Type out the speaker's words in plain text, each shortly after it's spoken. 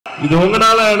இது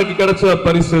உங்களால எனக்கு கிடைச்ச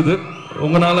பரிசு. இது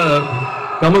உங்களால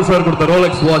கமல் சார் கொடுத்த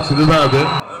ரோலெக்ஸ் வாட்ச் இதுதான் அது.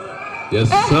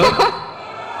 Yes sir.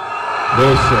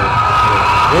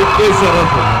 Okay sir.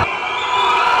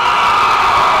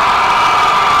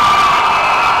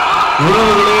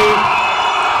 உறவுகளே,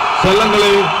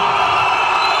 செல்லங்களே,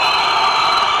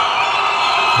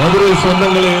 மதுரை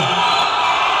சொந்தங்களே,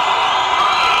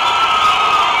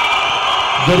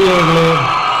 பெரியவர்களே,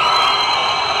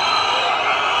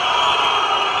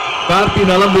 கார்த்தி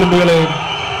நலம் விரும்புகளே,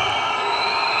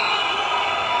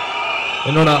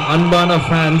 என்னோட அன்பான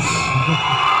ஃபேன்ஸ்,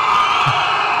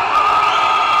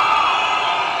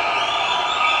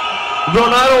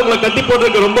 இவ்வளவு நேரம் உங்களை கட்டி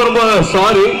போட்டிருக்க ரொம்ப ரொம்ப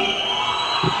சாரி.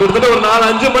 கிட்டத்தட்ட ஒரு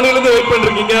 4-5 மணில இருந்து வெயிட்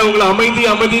பண்ணிருக்கீங்க. உங்களை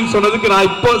அமைதின்னு சொன்னதுக்கு நான்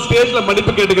இப்போ ஸ்டேஜ்ல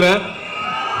மன்னிப்பு கேட்டுக்கிறேன்.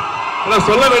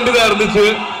 சொல்ல வேண்டியதா இருந்துச்சு.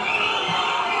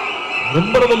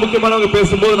 ரொம்ப ரொம்ப முக்கியமானவங்க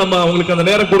பேசும்போது நம்ம அவங்களுக்கு அந்த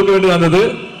நேரம் கொடுக்க வேண்டியதா இருந்தது.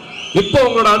 இப்போ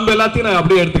உங்களோட அன்பு எல்லாத்தையும் நான்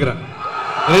அப்படியே எடுத்துக்கிறேன்.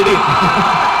 ரெடி?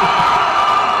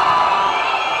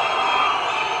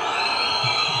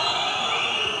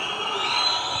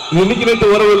 இன்னைக்கு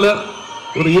நேற்று உறவு இல்லை,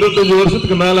 ஒரு 25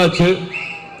 வருஷத்துக்கு மேலாச்சு.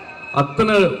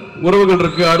 அத்தனை உறவுகள்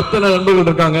இருக்கு, அத்தனை நண்பர்கள்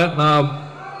இருக்காங்க. நான்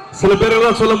சில பேரை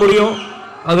தான் சொல்ல முடியும்,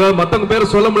 அதாவது மற்றவங்க பேரை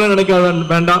சொல்ல முடியலன்னு நினைக்க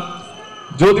வேண்டாம்.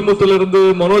 ஜோதிமுத்துல இருந்து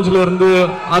மனோஜ்ல இருந்து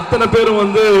அத்தனை பேரும்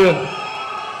வந்து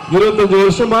 25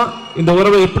 வருஷமா இந்த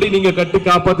உறவை எப்படி நீங்க கட்டி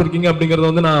காப்பாத்திருக்கீங்க அப்படிங்கறத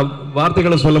வந்து நான்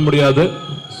வார்த்தைகளை சொல்ல முடியாது.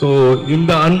 ஸோ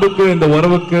இந்த அன்புக்கு, இந்த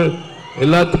உறவுக்கு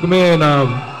எல்லாத்துக்குமே நான்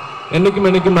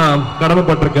என்னைக்கும் நான்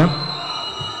கடமைப்பட்டிருக்கேன்.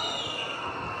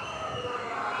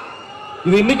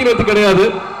 இது இன்னைக்கு நேற்று கிடையாது.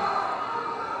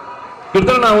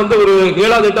 கிட்டத்தட்ட நான் வந்து ஒரு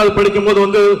 7வது 8வது படிக்கும் போது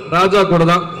வந்து ராஜா கூட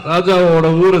தான், ராஜாவோட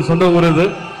ஊர், சொந்த ஊர் இது.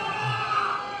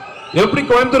 எப்படி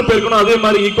கோயம்புத்தூர் போயிருக்கணும் அதே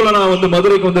மாதிரி ஈக்குவலா நான் வந்து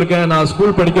மதுரைக்கு வந்திருக்கேன். நான்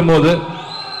ஸ்கூல் படிக்கும் போது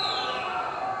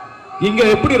இங்க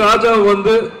எப்படி ராஜாவை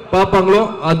வந்து பார்ப்பாங்களோ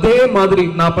அதே மாதிரி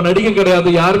நான் அப்ப நடிகை கிடையாது,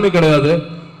 யாருமே கிடையாது.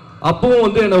 அப்பவும்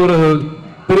வந்து என்ன ஒரு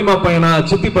பெரியமா பையனா,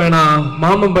 சித்தி பையனா,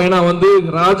 மாமன் பையனா வந்து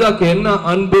ராஜாக்கு என்ன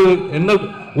அன்பு, என்ன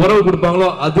உறவு கொடுப்பாங்களோ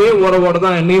அதே உறவோட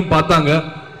தான் என்னையும் பார்த்தாங்க.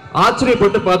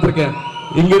 ஆச்சரியப்பட்டு பார்த்திருக்கேன்.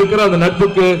 இங்க இருக்கிற அந்த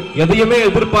நட்புக்கு, எதையுமே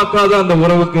எதிர்பார்க்காத அந்த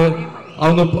உறவுக்கு,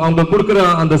 அவங்க கொடுக்கிற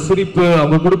அந்த சிரிப்பு,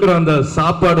 அவங்க கொடுக்கிற அந்த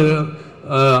சாப்பாடு,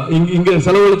 இங்க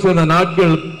செலவழிச்ச அந்த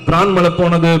நாட்கள், பிரான்மலை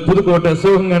போனது, புதுக்கோட்டை,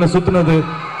 சிவகங்கை சுத்தினது,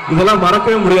 இதெல்லாம்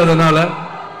மறக்கவே முடியாதனால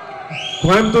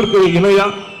கோயம்புத்தூருக்கு இணையா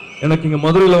எனக்கு இங்க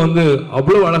மதுரையில வந்து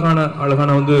அவ்வளவு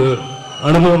அழகான வந்து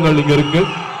அனுபவங்கள் இங்க இருக்கு.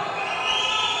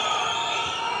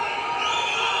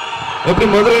 எப்படி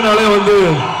மதுரைனாலே வந்து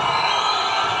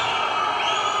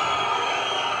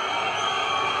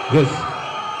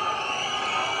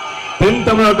தென்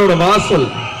தமிழ்நாட்டோட வாசல்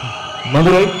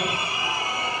மதுரை.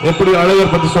 எப்படி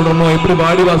அழகர் பத்தி சொல்றோமோ, எப்படி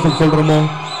வாடி வாசல் சொல்றோமோ,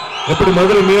 எப்படி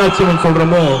மதுரை மீனாட்சி அம்மன்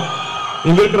சொல்றோமோ,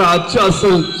 இங்க இருக்கிற அச்சு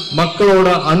அசல் மக்களோட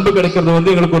அன்பு கிடைக்கிறது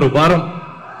வந்து எங்களுக்கு ஒரு வரம்.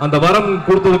 அந்த வரம்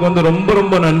கொடுத்ததுக்கு வந்து ரொம்ப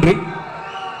ரொம்ப நன்றி.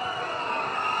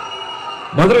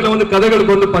 மதுரையில வந்து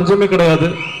கதைகளுக்கு வந்து பஞ்சமே கிடையாது.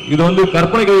 இது வந்து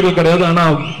கற்பனை கதைகள் கிடையாது, ஆனா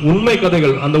உண்மை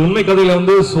கதைகள். அந்த உண்மை கதையில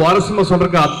வந்து சுவாரஸ்யமா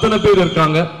சொல்றதுக்கு அத்தனை பேர்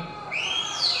இருக்காங்க.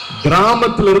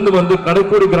 கிராமத்திலிருந்து வந்து,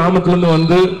 கடைக்கோடி கிராமத்திலிருந்து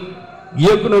வந்து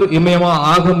இயக்குனர் இமயமா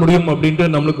ஆக முடியும் அப்படின்ட்டு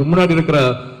நம்மளுக்கு முன்னாடி இருக்கிற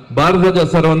பாரதிராஜா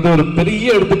சார் வந்து ஒரு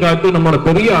பெரிய எடுத்துக்காட்டு, நம்மளோட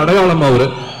பெரிய அடையாளம் அவரு.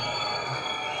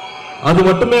 அது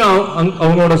மட்டுமே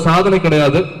அவங்களோட சாதனை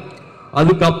கிடையாது.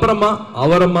 அதுக்கப்புறமா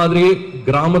அவரை மாதிரியே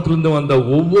கிராமத்திலிருந்து வந்த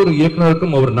ஒவ்வொரு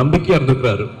இயக்குனருக்கும் அவர் நம்பிக்கையா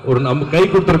இருந்திருக்கிறாரு, ஒரு கை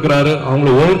கொடுத்திருக்கிறாரு,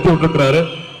 அவங்களை உயர்த்தி விட்டுருக்கிறாரு.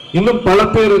 இன்னும் பல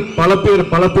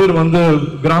பேர் வந்து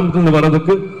கிராமத்திலிருந்து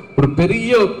வர்றதுக்கு ஒரு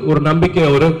பெரிய ஒரு நம்பிக்கை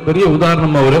அவரு, பெரிய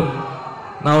உதாரணம் அவரு.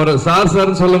 நான் அவரை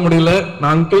சார்னு சொல்ல முடியல,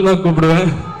 நான் அங்கிள் தான் கூப்பிடுவேன்.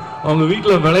 அவங்க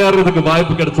வீட்டுல விளையாடுறதுக்கு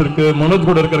வாய்ப்பு கிடைச்சிருக்கு, மனோஜ்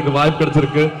கூட இருக்கிறதுக்கு வாய்ப்பு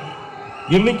கிடைச்சிருக்கு.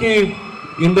 இன்னைக்கு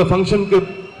இந்த ஃபங்க்ஷனுக்கு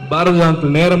பாரதி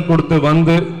அங்கிள் நேரம் கொடுத்து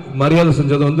வந்து மரியாதை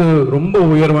செஞ்சது வந்து ரொம்ப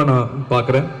உயர்வா நான்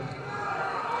பார்க்கிறேன்.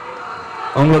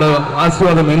 அவங்களோட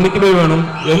ஆசீர்வாதம் என்னைக்குமே வேணும்.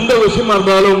 எந்த விஷயமா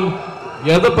இருந்தாலும்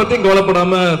எதை பத்தியும்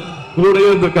கவலைப்படாம கூடவே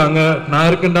இருந்திருக்காங்க, நான்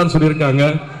இருக்கேன்டான்னு சொல்லியிருக்காங்க.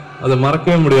 அதை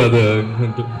மறக்கவே முடியாது.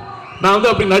 நான் வந்து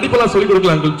அப்படி நடிப்பெல்லாம் சொல்லிக்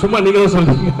கொடுக்கல அங்கிள், சும்மா நீங்க தான்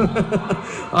சொல்றீங்க.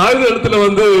 ஆயுத இடத்துல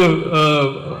வந்து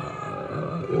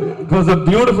it was a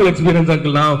beautiful experience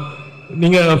uncle. நான்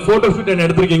நீங்க போட்டோ ஷூட் என்ன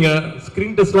எடுத்திருக்கீங்க,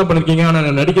 ஸ்கிரீன் டெஸ்ட் எல்லாம் பண்ணிருக்கீங்க, ஆனா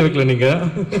நடிக்க வைக்கல நீங்க.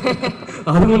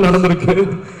 அதுவும் நடந்திருக்கு.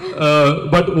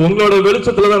 பட் உங்களோட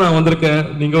வெளிச்சத்துல தான் நான் வந்திருக்கேன்.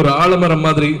 நீங்க ஒரு ஆலமரம்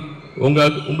மாதிரி,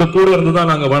 உங்க கூட இருந்து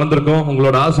தான் நாங்க வளர்ந்துருக்கோம்.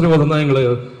 உங்களோட ஆசீர்வாதம் தான் எங்களை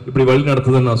இப்படி வழி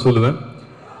நடத்துதுன்னு நான் சொல்லுவேன்.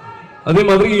 அதே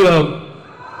மாதிரி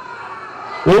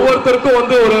ஒவ்வொருத்தருக்கும்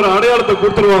வந்து ஒரு அடையாளத்தை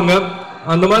கொடுத்துருவாங்க.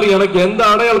 அந்த மாதிரி எனக்கு எந்த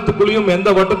அடையாளத்துக்குள்ளேயும் எந்த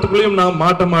வட்டத்துக்குள்ளேயும் நான்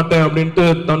மாட்ட மாட்டேன் அப்படின்ட்டு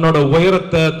தன்னோட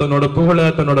உயரத்தை, தன்னோட புகழை,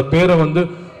 தன்னோட பேரை வந்து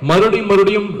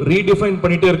மறுபடியும் ரீடிஃபைன்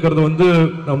பண்ணிட்டே இருக்கிறது வந்து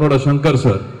நம்மளோட சங்கர்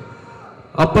சார்.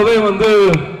 அப்பவே வந்து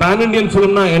பேன் இண்டியன்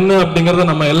ஃபிலிம்னா என்ன அப்படிங்கறத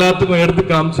நம்ம எல்லாத்துக்கும் எடுத்து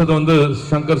காமிச்சது வந்து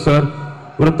சங்கர் சார்.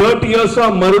 ஒரு 30 இயர்ஸா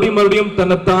மறுபடியும்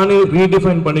தன்னைத்தானே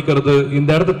ரீடிஃபைன் பண்ணிக்கிறது, இந்த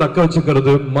இடத்த தக்க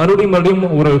வச்சுக்கிறது, மறுபடியும்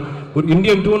ஒரு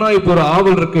இந்தியன் டூனா இப்போ ஒரு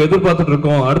ஆவல் இருக்கு, எதிர்பார்த்துட்டு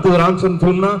இருக்கோம். அடுத்தது ராம்சன்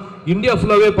ஃபிலிம்னா இந்தியா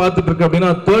ஃபுல்லாவே பார்த்துட்டு இருக்கு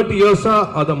அப்படின்னா 30 இயர்ஸா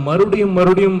அதை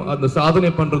மறுபடியும் அந்த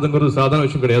சாதனை பண்றதுங்கிறது சாதாரண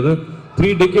விஷயம் கிடையாது.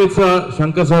 3 decades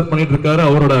சங்கர் சார் பண்ணிட்டு இருக்காரு.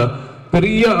 அவரோட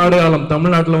பெரிய அடையாளம்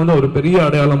தமிழ்நாட்டில் வந்து ஒரு பெரிய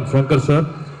அடையாளம் சங்கர் சார்.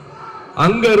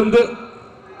 அங்க இருந்து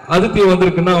அதித்தி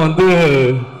வந்திருக்குன்னா வந்து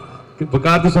இப்ப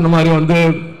கார்த்தி சொன்ன மாதிரி வந்து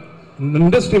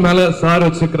இண்டஸ்ட்ரி மேல சார்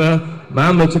வச்சுக்கிற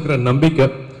மேம் வச்சுக்கிற நம்பிக்கை.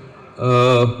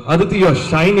 Aditi you are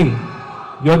shining,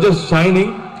 you are just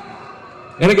shining.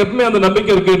 எனக்கு எப்பவுமே அந்த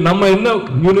நம்பிக்கை இருக்கு, நம்ம என்ன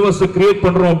யூனிவர்ஸ் கிரியேட்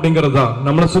பண்றோம் அப்படிங்கிறது தான்,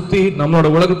 நம்மளை சுத்தி நம்மளோட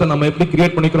உலகத்தை நம்ம எப்படி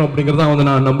கிரியேட் பண்ணிக்கிறோம் அப்படிங்கறத வந்து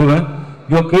நான் நம்புவேன்.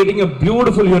 You are creating a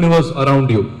beautiful universe around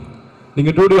you.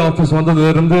 நீங்க 2D ஆஃபீஸ்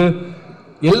வந்ததுல இருந்து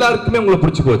எல்லாருக்குமே உங்களை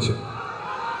பிடிச்சு போச்சு,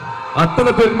 அத்தனை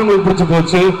பேருக்குமே உங்களுக்கு பிடிச்சு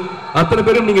போச்சு. அத்தனை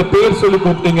பேரும் நீங்க பேர் சொல்லி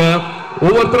கூப்பிட்டீங்க,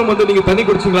 ஒவ்வொருத்தரும் வந்து நீங்க தண்ணி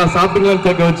குடிச்சீங்களா சாப்பிட்டீங்களான்னு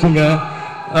கேட்க வச்சீங்க.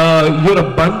 Your a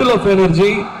bundle of energy.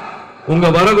 உங்க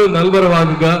வரவு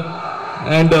நல்வரவாகுங்க.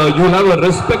 And you will have a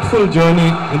respectful journey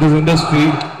in this industry.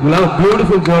 You will have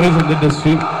beautiful journeys in the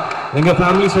industry. எங்க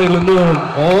ஃபேமிலி சைடுல இருந்து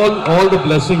all the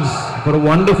blessings for a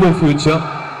wonderful future.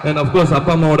 And of course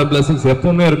அப்பா அம்மாவோட blessings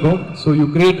எப்பவுமே இருக்கும். So you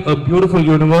create a beautiful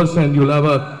universe and you will have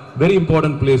a very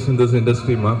important place in this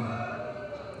industry, ma.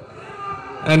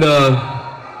 And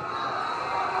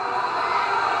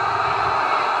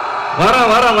வர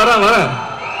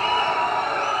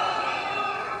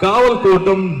காவல்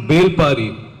கோட்டம் வேல்பாரி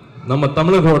நம்ம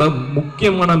தமிழர்களோட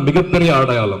முக்கியமான மிகப்பெரிய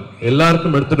அடையாளம்,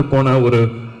 எல்லாருக்கும் எடுத்துட்டு போன ஒரு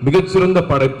மிகச்சிறந்த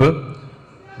படைப்பு.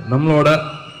 நம்மளோட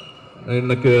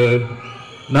எனக்கு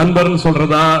நண்பர்னு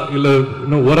சொல்றதா இல்ல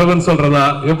இன்னும் உறவுன்னு சொல்றதா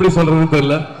எப்படி சொல்றதுன்னு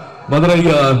தெரியல. மதுரை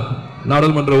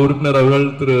நாடாளுமன்ற உறுப்பினர் அவர்கள்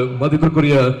திரு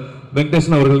மதிப்பிற்குரிய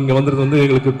வெங்கடேசன் அவர்கள் இங்க வந்தது வந்து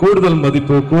எங்களுக்கு கூடுதல்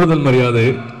மதிப்பு, கூடுதல் மரியாதை.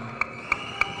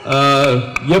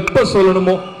 எப்ப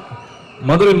சொல்லணுமோ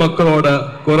மதுரை மக்களோட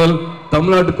குரல்,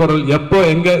 தமிழ்நாட்டு குரல் எப்போ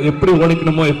எங்க எப்படி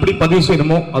ஒழிக்கணுமோ எப்படி பதிவு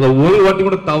செய்யணுமோ அதை ஒரு வாட்டி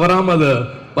கூட தவறாம அதை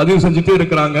பதிவு செஞ்சுட்டே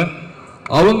இருக்கிறாங்க.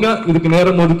 அவங்க இதுக்கு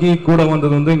நேரம் ஒதுக்கி கூட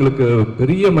வந்தது வந்து எங்களுக்கு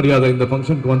பெரிய மரியாதை. இந்த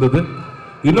ஃபங்க்ஷனுக்கு வந்தது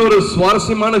இன்னொரு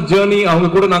சுவாரஸ்யமான ஜேர்னி அவங்க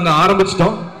கூட நாங்க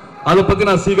ஆரம்பிச்சிட்டோம். அதை பத்தி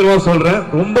நான் சீக்கிரமா சொல்றேன்.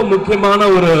 ரொம்ப முக்கியமான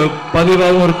ஒரு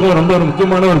பதிவாகவும் இருக்கும், ரொம்ப ஒரு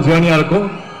முக்கியமான ஒரு ஜேர்னியா இருக்கும்.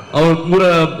 அவர் கூட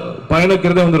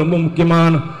பயணிக்கிறதே வந்து ரொம்ப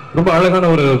முக்கியமான ரொம்ப அழகான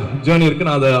ஒரு ஜேர்னி இருக்கு.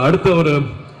 நான் அதை அடுத்த ஒரு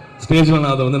ஸ்டேஜ்ல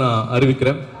நான் அதை வந்து நான்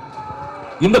அறிவிக்கிறேன்.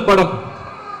 இந்த படம்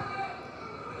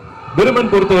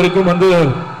விருமன் பொறுத்த வரைக்கும் வந்து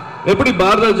எப்படி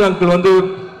பாரதிராஜா அங்கிள் வந்து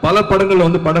பல படங்கள்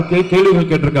வந்து கேள்விகள்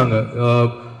கேட்டிருக்காங்க.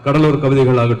 கடலூர்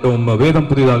கவிதைகள் ஆகட்டும், வேதம்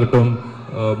புதிதாகட்டும்,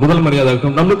 முதல் மரியாதை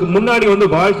ஆகட்டும், நம்மளுக்கு முன்னாடி வந்து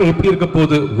வாழ்க்கை எப்படி இருக்க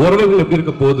போகுது, உறவுகள் எப்படி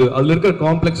இருக்க போகுது, அதுல இருக்கிற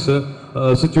காம்ப்ளெக்ஸ்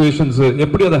சிச்சுவேஷன்ஸ்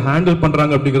எப்படி அதை ஹேண்டில்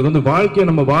பண்றாங்க அப்படிங்கிறது வந்து வாழ்க்கையை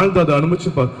நம்ம வாழ்ந்து அதை அனுபவிச்சு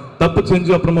தப்பு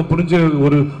செஞ்சு அப்புறமா புரிஞ்சு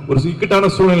ஒரு இக்கட்டான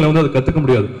சூழ்நிலை வந்து அதை கத்துக்க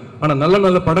முடியாது. ஆனா நல்ல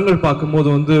நல்ல படங்கள் பார்க்கும்போது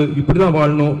வந்து இப்படிதான்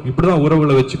வாழணும், இப்படிதான்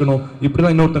உறவுகளை வச்சுக்கணும்,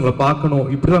 இப்படிதான் இன்னொருத்தங்களை பார்க்கணும்,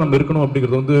 இப்படிதான் நம்ம இருக்கணும்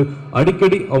அப்படிங்கிறது வந்து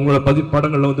அடிக்கடி அவங்களோட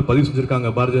படங்கள்ல வந்து பதிவு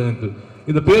செஞ்சிருக்காங்க பாரதிராஜா.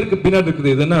 இந்த பேருக்கு பின்னாடி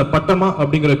இருக்குது இது என்ன பட்டமா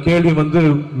அப்படிங்கிற கேள்வி வந்து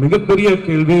மிகப்பெரிய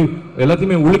கேள்வி,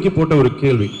 எல்லாத்தையுமே உலுக்கி போட்ட ஒரு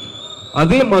கேள்வி.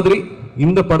 அதே மாதிரி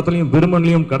இந்த படத்துலயும்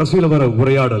விருமன்லயும் கடைசியில வர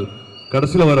உரையாடல்,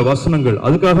 கடைசியில வர வசனங்கள்,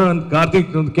 அதுக்காக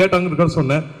கார்த்திக் கேட்டாங்க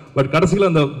சொன்னேன். பட் கடைசியில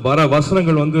அந்த வர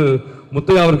வசனங்கள் வந்து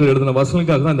முத்தையா அவர்கள் எழுதின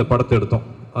வசனங்களுக்காக தான் இந்த படத்தை எடுத்தோம்.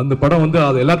 அந்த படம் வந்து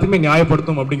அது எல்லாத்தையுமே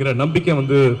நியாயப்படுத்தும் அப்படிங்கிற நம்பிக்கை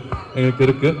வந்து எனக்கு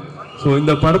இருக்கு. ஸோ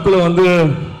இந்த படத்துல வந்து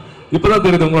இப்பதான்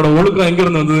தெரியுது உங்களோட ஒழுக்கம் எங்க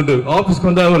இருந்து வந்தது. ஆஃபீஸ்க்கு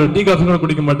வந்தா ஒரு டீ காஃபி கூட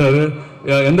குடிக்க மாட்டாரு,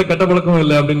 எந்த கெட்ட பழக்கமும்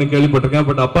இல்லை அப்படின்னு கேள்விப்பட்டிருக்கேன்.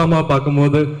 பட் அப்பா அம்மா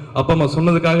பார்க்கும்போது அப்பா அம்மா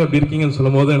சொன்னதுக்காக எப்படி இருக்கீங்கன்னு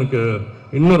சொல்லும் போது எனக்கு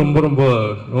இன்னும் ரொம்ப ரொம்ப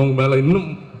உங்க மேல இன்னும்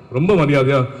ரொம்ப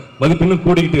மரியாதையா மதிப்பு இன்னும்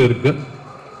கூடிக்கிட்டே இருக்கு.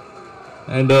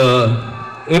 And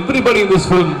everybody in this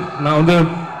film நான் வந்து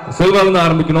செல்வால இருந்து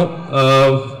ஆரம்பிக்கணும்.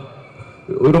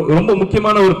 ரொம்ப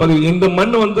முக்கியமான ஒரு பதிவு. இந்த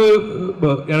மண் வந்து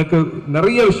எனக்கு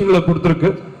நிறைய விஷயங்களை கொடுத்துருக்கு.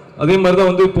 அதே மாதிரிதான்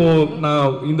வந்து இப்போ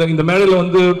நான் இந்த மேடையில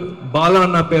வந்து பாலா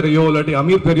அண்ணா பேரையோ இல்லாட்டி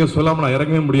அமீர் பேரையோ சொல்லாம நான்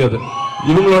இறங்கவே முடியாது.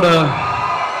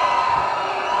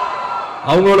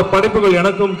 அவங்களோட படைப்புகள்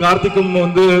எனக்கும் கார்த்திக்கும்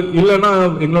வந்து இல்லைன்னா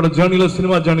எங்களோட ஜேர்னில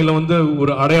சினிமா ஜேர்னில வந்து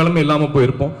ஒரு அடையாளமே இல்லாம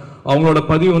போயிருப்போம். அவங்களோட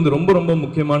பதிவு வந்து ரொம்ப ரொம்ப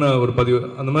முக்கியமான ஒரு பதிவு.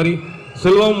 அந்த மாதிரி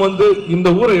செல்வம் வந்து இந்த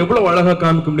ஊரை எவ்வளவு அழகா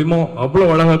காமிக்க முடியுமோ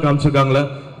அவ்வளவு அழகா காமிச்சிருக்காங்களே.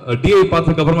 டிஐ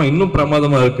பார்த்ததுக்கு அப்புறமா இன்னும்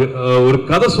பிரமாதமா இருக்கு. ஒரு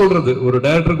கதை சொல்றது, ஒரு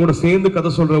டைரக்டர் கூட சேர்ந்து கதை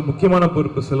சொல்ற முக்கியமான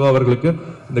பொறுப்பு செல்வா அவர்களுக்கு.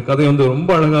 இந்த கதையை வந்து ரொம்ப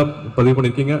அழகா பதிவு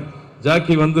பண்ணிருக்கீங்க.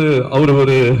 ஜாக்கி வந்து அவர்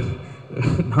ஒரு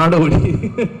நாடோடி,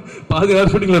 பாதி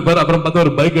நேரம் ஷூட்டிங்ல இருப்பாரு, அப்புறம் பார்த்தா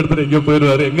ஒரு பைக் எடுத்துட்டு எங்கேயோ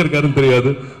போயிடுவாரு, எங்க இருக்காருன்னு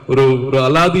தெரியாது. ஒரு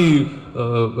அலாதி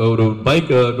ஒரு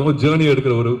பைக் ஜேர்னி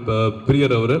எடுக்கிற ஒரு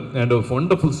பிரியர் அவரு. And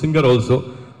wonderful singer also.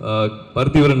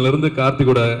 பருத்திவரன்லேருந்து Karthi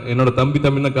கூட என்னோட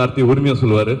தம்பின்னா கார்த்தி உரிமையாக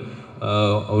சொல்லுவார்.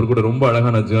 அவர் கூட ரொம்ப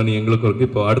அழகான ஜேர்னி எங்களுக்கும் இருக்குது.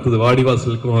 இப்போ அடுத்தது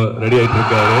வாடிவாசலுக்கும் ரெடி ஆகிட்டு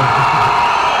இருக்காரு.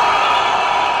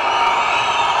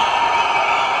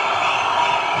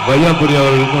 வையாபுரி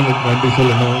அவர்களுக்கும் நன்றி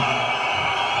சொல்லணும்.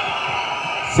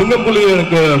 சிங்கப்புலி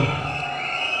எனக்கு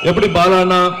எப்படி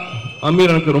பாலானா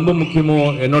அமீர் எனக்கு ரொம்ப முக்கியமோ,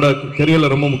 என்னோட கெரியர்ல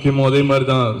ரொம்ப முக்கியமோ, அதே மாதிரி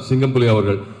தான் சிங்கப்புலி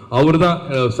அவர்கள். அவர் தான்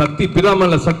சக்தி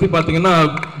பிராமண சக்தி பார்த்தீங்கன்னா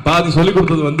பாதி சொல்லிக்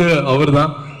கொடுத்தது வந்து அவர்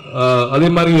தான். அதே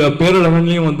மாதிரி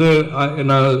பேரழகன்லையும் வந்து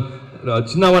நான்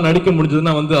சின்னவா நடிக்க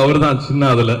முடிஞ்சதுன்னா வந்து அவர் தான் சின்ன.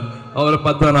 அதில் அவரை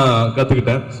பார்த்து தான் நான்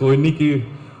கற்றுக்கிட்டேன். ஸோ இன்னைக்கு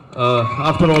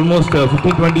ஆஃப்டர் ஆல்மோஸ்ட்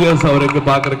 15-20 இயர்ஸ் அவரை இங்கே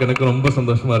பார்க்குறக்கு எனக்கு ரொம்ப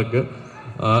சந்தோஷமா இருக்கு.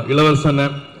 இளவரசனை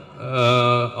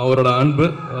அவரோட அன்பு,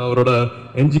 அவரோட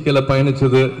என்ஜிக்கையில்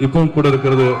பயணிச்சது, இப்பவும் கூட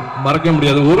இருக்கிறது மறக்க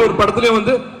முடியாது. ஒரு படத்துலயும்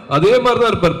வந்து அதே மாதிரி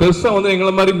தான் இருப்பார். பெருசா வந்து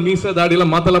எங்களை மாதிரி மீச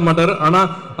தாடியெல்லாம் மாத்தல மாட்டாரு. ஆனா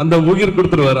அந்த உயிர்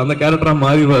கொடுத்துருவாரு, அந்த கேரக்டரா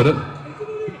மாறிடுவாரு.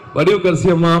 வடிவு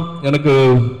கரிசியம்மா எனக்கு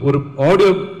ஒரு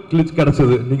ஆடியோ கிளிப்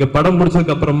கிடைச்சது. நீங்க படம்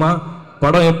முடிச்சதுக்கு அப்புறமா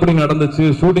படம் எப்படி நடந்துச்சு,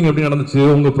 ஷூட்டிங் எப்படி நடந்துச்சு,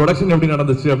 உங்க ப்ரொடக்ஷன் எப்படி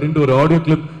நடந்துச்சு அப்படின்ட்டு ஒரு ஆடியோ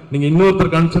கிளிப் நீங்க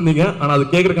இன்னொருத்தருக்கு அனுப்பிச்சிருந்தீங்க. ஆனா அது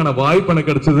கேட்கறதுக்கான வாய்ப்பு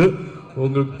எனக்கு கிடைச்சது.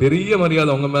 உங்களுக்கு பெரிய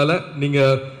மரியாதை உங்க மேல. நீங்க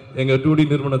எங்க 2D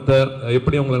நிறுவனத்தை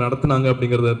எப்படி அவங்களை நடத்தினாங்க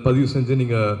அப்படிங்கிறத பதிவு செஞ்சு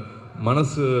நீங்க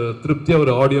மனசு திருப்தியா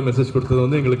ஒரு ஆடியோ மெசேஜ் கொடுத்தது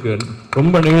வந்து எங்களுக்கு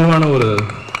ரொம்ப நிகழ்வான ஒரு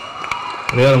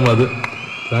நேரம் அது.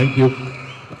 தேங்க்யூ.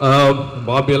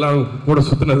 பாபியெல்லாம் கூட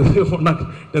சுத்தினது, ஒன்னா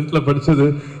 10th படிச்சது.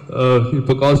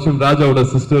 இப்போ காஸ்டியூம் ராஜாவோட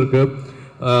சிஸ்டருக்கு.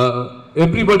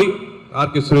 எவ்ரிபடி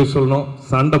ஆர்கே சுரேஷ் சொல்லணும்,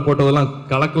 சண்டை போட்டதெல்லாம்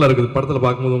கலக்கல இருக்குது படத்தில்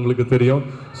பார்க்கும்போது உங்களுக்கு தெரியும்.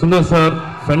 Sundar sir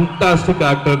fantastic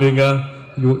actor. நீங்க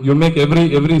you make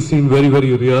every scene very very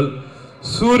real.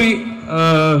 Suri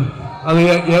அது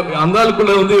அந்த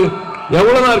ஆளுக்குள்ள வந்து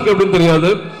எவ்வளவுதான் இருக்கு அப்படின்னு தெரியாது.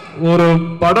 ஒரு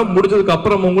படம் முடிஞ்சதுக்கு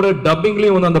அப்புறமும் கூட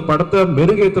டப்பிங்லயும் வந்து அந்த படத்தை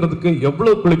மெருகேற்றுறதுக்கு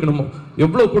எவ்வளவு குளிக்கணுமோ,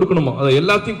 எவ்வளவு கொடுக்கணுமோ அதை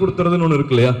எல்லாத்தையும் கொடுத்துறதுன்னு ஒண்ணு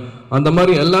இருக்கு இல்லையா, அந்த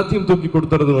மாதிரி எல்லாத்தையும் தூக்கி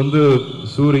கொடுத்துறது வந்து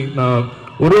சூரி. நான்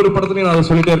ஒரு படத்துலையும் நான் அதை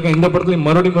சொல்லிட்டே இருக்கேன். இந்த படத்துலையும்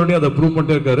மறுபடியும் அதை ப்ரூவ்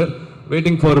பண்ணிட்டே இருக்காரு.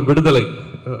 வெயிட்டிங் ஃபார் விடுதலை,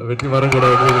 வெற்றி மரம் கூட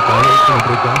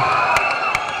இருக்கேன்.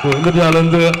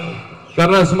 இருந்து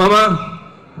கருணாஸ் மாமா,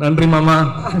 நன்றி மாமா.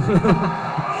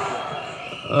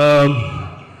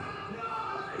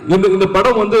 இந்த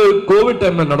படம் வந்து கோவிட்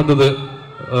டைம்ல நடந்தது,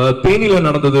 தேனியில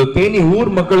நடந்தது. தேனி ஊர்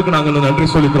மக்களுக்கு நாங்க நன்றி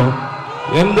சொல்லிக்கிறோம்.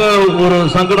 எந்த ஒரு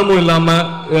சங்கடமும் இல்லாம,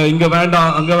 இங்க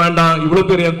வேண்டாம் அங்க வேண்டாம் இவ்வளவு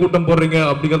பெரிய கூட்டம் போடுறீங்க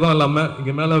அப்படிங்கறதும் இல்லாம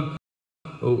இங்க மேல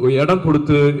இடம்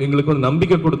கொடுத்து எங்களுக்கு வந்து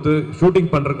நம்பிக்கை கொடுத்து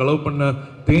ஷூட்டிங் பண்ற கலவு பண்ண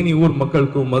தேனி ஊர்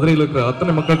மக்களுக்கும் மதுரையில் இருக்கிற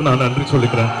அத்தனை மக்களுக்கு நான் நன்றி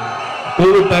சொல்லிக்கிறேன்.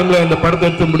 கோவிட் டைம்ல இந்த படத்தை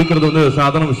எடுத்து முடிக்கிறது வந்து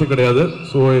சாதாரண விஷயம் கிடையாது.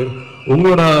 ஸோ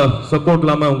உங்களோட சப்போர்ட்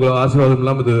இல்லாம, உங்க ஆசீர்வாதம்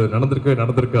இல்லாம இது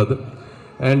நடந்திருக்காது.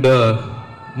 அண்ட்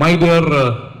மை டியர்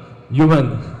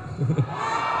யுவன்,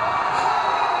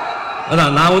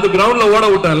 அதான் நான் வந்து கிரவுண்ட்ல ஓட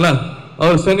விட்டேன்ல,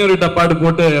 அவர் செனியோரிட்டா பாட்டு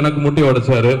போட்டு எனக்கு முட்டி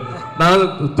உடைச்சாரு. நான்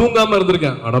தூங்காம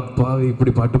இருந்திருக்கேன். அடப்பா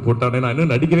இப்படி பாட்டு போட்டானே, நான்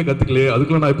இன்னும் நடிக்கவே கத்துக்கலையே,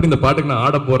 அதுக்குள்ள நான் எப்படி இந்த பாட்டுக்கு நான்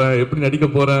ஆட போறேன், எப்படி நடிக்க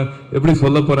போறேன், எப்படி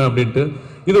சொல்ல போறேன் அப்படின்ட்டு.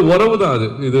 இது உறவு தான்,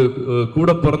 இது கூட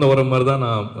பிறந்த உறவு மாதிரி தான்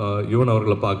நான் யுவன்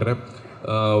அவர்களை பார்க்குறேன்.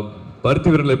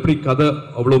 பருத்திவீரன் எப்படி கதை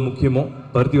அவ்வளோ முக்கியமோ,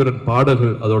 பருத்திவீரன்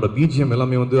பாடல்கள் அதோட பிஜிஎம்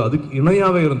எல்லாமே வந்து அதுக்கு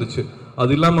இணையாவே இருந்துச்சு.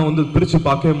 அது இல்லாமல் வந்து பிரித்து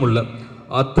பார்க்கவே முடியல.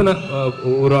 அத்தனை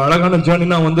ஒரு அழகான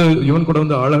ஜேர்னினா வந்து யுவன் கூட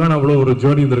வந்து அழகான அவ்வளோ ஒரு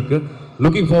ஜேர்னி இருக்கு.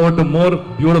 Looking forward to more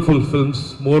beautiful films,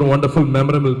 more wonderful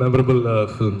memorable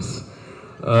films.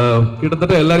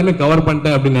 கிட்டத்தட்ட எல்லாருமே கவர்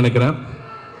பண்ணிட்டேன் அப்படின்னு நினைக்கிறேன்.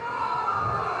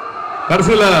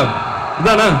 கடைசியில்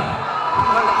இதானே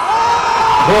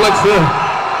ரோலெக்ஸ்,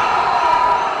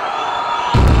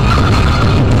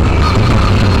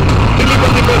 டில்லி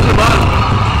பத்தி பேசுமா?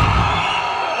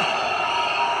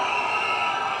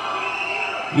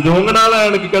 இது உங்களால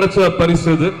எனக்கு கிடைச்ச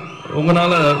பரிசு. இது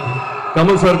உங்களால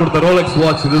கமல் சார் கொடுத்த ரோலெக்ஸ்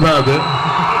வாட்ச், இதுதான் அது.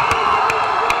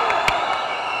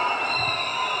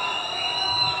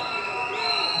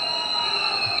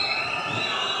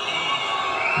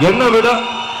 என்னை விட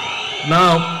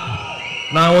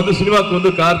நான் வந்து சினிமாவுக்கு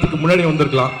வந்து கார்த்திக்கு முன்னாடி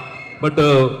வந்திருக்கலாம். பட்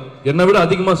என்னை விட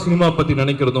அதிகமாக சினிமா பற்றி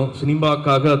நினைக்கிறதும்,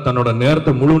 சினிமாக்காக தன்னோட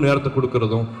முழு நேரத்தை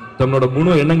கொடுக்கறதும், தன்னோட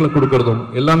முழு எண்ணங்களை கொடுக்கறதும்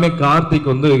எல்லாமே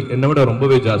கார்த்திக் வந்து என்னை விட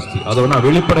ரொம்பவே ஜாஸ்தி. அதை நான்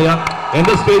வெளிப்படையாக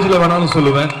எந்த ஸ்டேஜில் வேணாலும்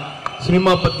சொல்லுவேன்.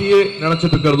 சினிமா பற்றியே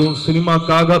நினச்சிட்டு இருக்கிறதும்,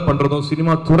 சினிமாக்காக பண்ணுறதும்,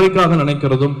 சினிமா துறைக்காக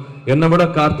நினைக்கிறதும் என்னை விட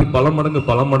கார்த்தி பல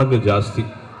மடங்கு ஜாஸ்தி.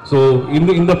 ஸோ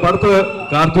இந்த படத்தை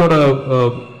கார்த்தியோட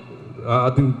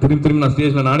திரும்பி நான்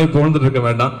ஸ்டேஜில் நானே புகழ்ந்துட்டு இருக்க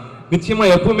வேண்டாம். நிச்சயமா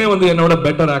எப்பவுமே வந்து என்னோட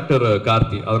பெட்டர் ஆக்டர்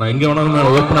கார்த்தி. அதை நான் எங்க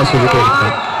வேணாலும் ஓப்பனா சொல்லிட்டே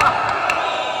இருக்கேன்.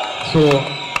 ஸோ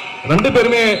 2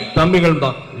 பேருமே தம்பிகள்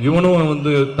தான். இவனும்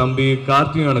வந்து தம்பி,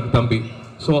 கார்த்தியும் எனக்கு தம்பி.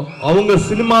 ஸோ அவங்க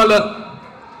சினிமால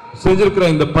செஞ்சிருக்கிற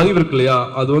இந்த பதிவு இருக்கு இல்லையா,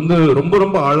 அது வந்து ரொம்ப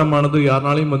ரொம்ப ஆழமானது,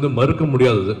 யாருனாலையும் வந்து மறுக்க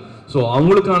முடியாதது. ஸோ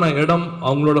அவங்களுக்கான இடம்,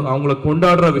 அவங்கள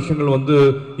கொண்டாடுற விஷயங்கள் வந்து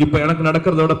இப்போ எனக்கு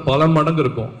நடக்கிறத விட பல மடங்கு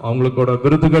இருக்கும். அவங்களுக்கோட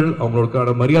விருதுகள்,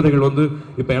 அவங்களுக்கான மரியாதைகள் வந்து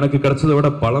இப்போ எனக்கு கிடைச்சதை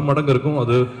விட பல மடங்கு இருக்கும்.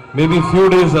 அது மேபி ஃபியூ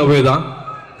டேஸ் அவே தான்.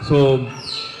 ஸோ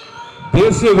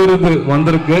தேசிய விருது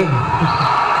வந்திருக்கு.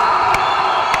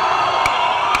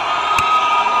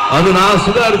 அது நான்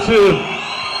சுதாரிச்சு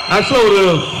ஆக்சுவலா ஒரு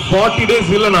 40 days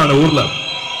இல்லை, நான் ஊர்ல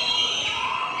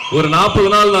ஒரு 40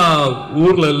 நாள் நான்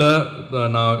ஊர்ல இல்ல.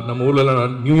 நம்ம ஊர்ல இல்ல,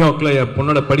 நான் நியூயார்க்ல என்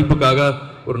பொண்ணோட படிப்புக்காக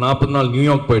ஒரு 40 நாள்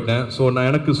நியூயார்க் போயிட்டேன். ஸோ நான்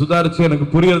எனக்கு சுதாரிச்சு எனக்கு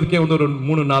புரியறதுக்கே வந்து ஒரு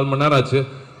 3-4 மணி நேரம் ஆச்சு.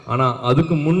 ஆனா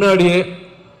அதுக்கு முன்னாடியே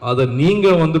அதை நீங்க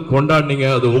வந்து கொண்டாடினீங்க,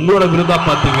 அது உங்களோட விருதா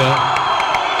பார்த்தீங்க,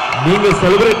 நீங்க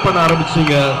செலிப்ரேட் பண்ண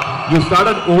ஆரம்பிச்சீங்க, யூ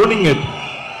ஸ்டார்டட் ஓனிங் இட்.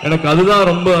 எனக்கு அதுதான்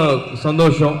ரொம்ப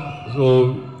சந்தோஷம். ஸோ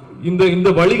இந்த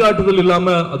வழிகாட்டுதல்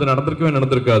இல்லாம அது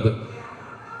நடந்திருக்காது.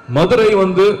 மதுரை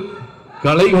வந்து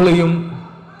கலைகளையும்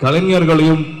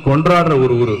கலைஞர்களையும் கொண்டாடுற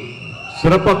ஒரு ஊர்,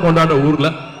 சிறப்பாக கொண்டாடுற ஊர்ல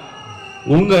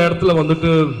உங்க இடத்துல வந்துட்டு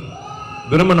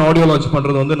விருமன் ஆடியோ லான்ச்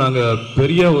பண்றது வந்து நாங்க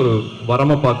பெரிய ஒரு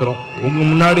வரமா பார்க்கிறோம். உங்க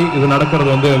முன்னாடி இது நடக்கிறது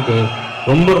வந்து எனக்கு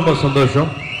ரொம்ப ரொம்ப சந்தோஷம்.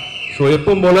 ஸோ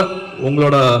எப்பவும் போல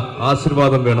உங்களோட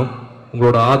ஆசீர்வாதம் வேணும்,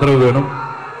 உங்களோட ஆதரவு வேணும்.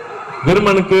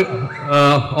 விருமனுக்கு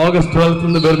August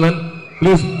 12 Viruman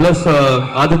please plus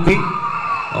Aditi,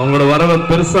 அவங்களோட வரவை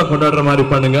பெருசா கொண்டாடுற மாதிரி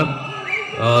பண்ணுங்க.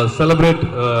 செலிப்ரேட்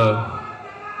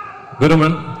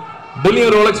விருமன். டெல்லி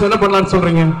ரோலெக்ஸ் என்ன பண்ணலாம்னு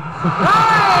சொல்றீங்க?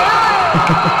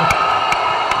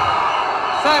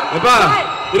 எப்பா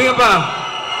இருங்கப்பா,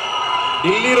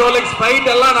 டெல்லி ரோலெக்ஸ் ஃபைட்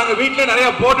எல்லாம் நாங்க வீட்ல நிறைய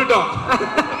போட்டுட்டோம்.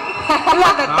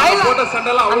 போட்ட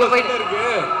சண்டெல்லாம் அவ்வளவு ஃபைட் இருக்கு,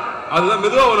 அதுதான்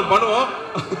மெதுவா ஒரு பண்ணுவோம்.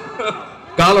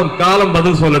 காலம்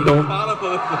பதில் சொல்லட்டும்,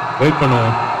 வெயிட்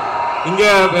பண்ணுவோம். இங்க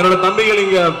என்னோட தம்பிகள்,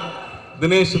 இங்க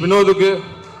தினேஷ், வினோதுக்கு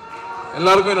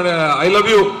எல்லாருக்கும் என்னோட ஐ லவ்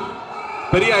யூ,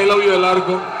 பெரிய ஐ லவ் யூ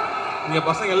எல்லாருக்கும். இங்க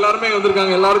பசங்க எல்லாருமே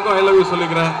வந்திருக்காங்க, எல்லாருக்கும் ஐ லவ் யூ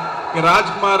சொல்லிக்கிறேன். இங்க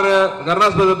ராஜ்குமார்,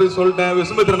 கருணாஸ் பத்தி சொல்லிட்டேன்,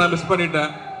 விசுமித்ரா நான் மிஸ்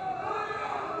பண்ணிட்டேன்.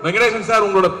 வெங்கடேசன் சார்,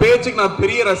 உங்களோட பேச்சுக்கு நான்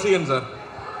பெரிய ரசிகன் சார்.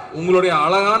 உங்களுடைய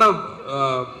அழகான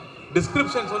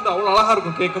டிஸ்கிரிப்ஷன்ஸ் வந்து அவ்வளோ அழகா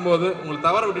இருக்கும் கேட்கும்போது, உங்களுக்கு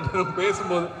தவற விட்டுட்டு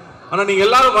பேசும்போது. ஆனா நீங்க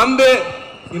எல்லாரும் வந்து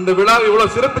இந்த விழாவை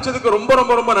இவ்வளவு சிறப்பிச்சதுக்கு ரொம்ப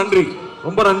ரொம்ப ரொம்ப நன்றி,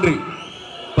 ரொம்ப நன்றி.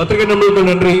 பத்திரிகை நண்பர்களுக்கு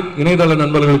நன்றி, இணையதள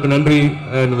நண்பர்களுக்கு நன்றி.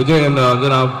 விஜய்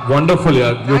அஞ்சனா, வண்டர்ஃபுல்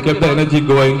யார், you kept the energy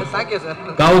going.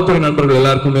 காவல்துறை நண்பர்கள்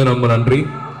எல்லாருக்குமே ரொம்ப நன்றி.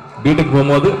 வீட்டுக்கு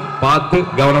போகும்போது பார்த்து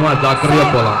கவனமா ஜாக்கிரதையா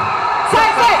போலாம்.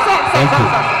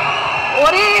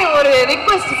 ஒரே ஒரு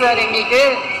ரிக்வெஸ்ட் சார், எங்களுக்கு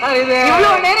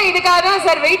இவ்வளவு நேரம் இதுக்காக தான்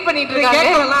சார் வெயிட் பண்ணிட்டு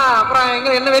இருக்காங்க.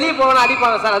 அப்புறம் என்ன வெளியே போகணும்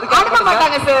அடிப்பாங்க சார், அதுக்கு அனுப்ப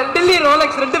மாட்டாங்க சார். டில்லி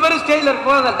ரோலெக்ஸ் 2 பேரும் ஸ்டேஜ்ல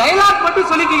இருக்கும், அந்த டைலாக் மட்டும்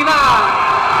சொல்லிட்டீங்கன்னா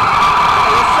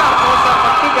எஸ் சார், நோ சார்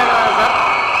மட்டும் கேட்கறாங்க sir.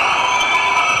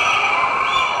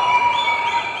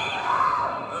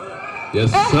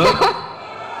 Yes sir.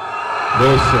 No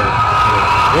sir.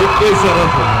 Okay sir.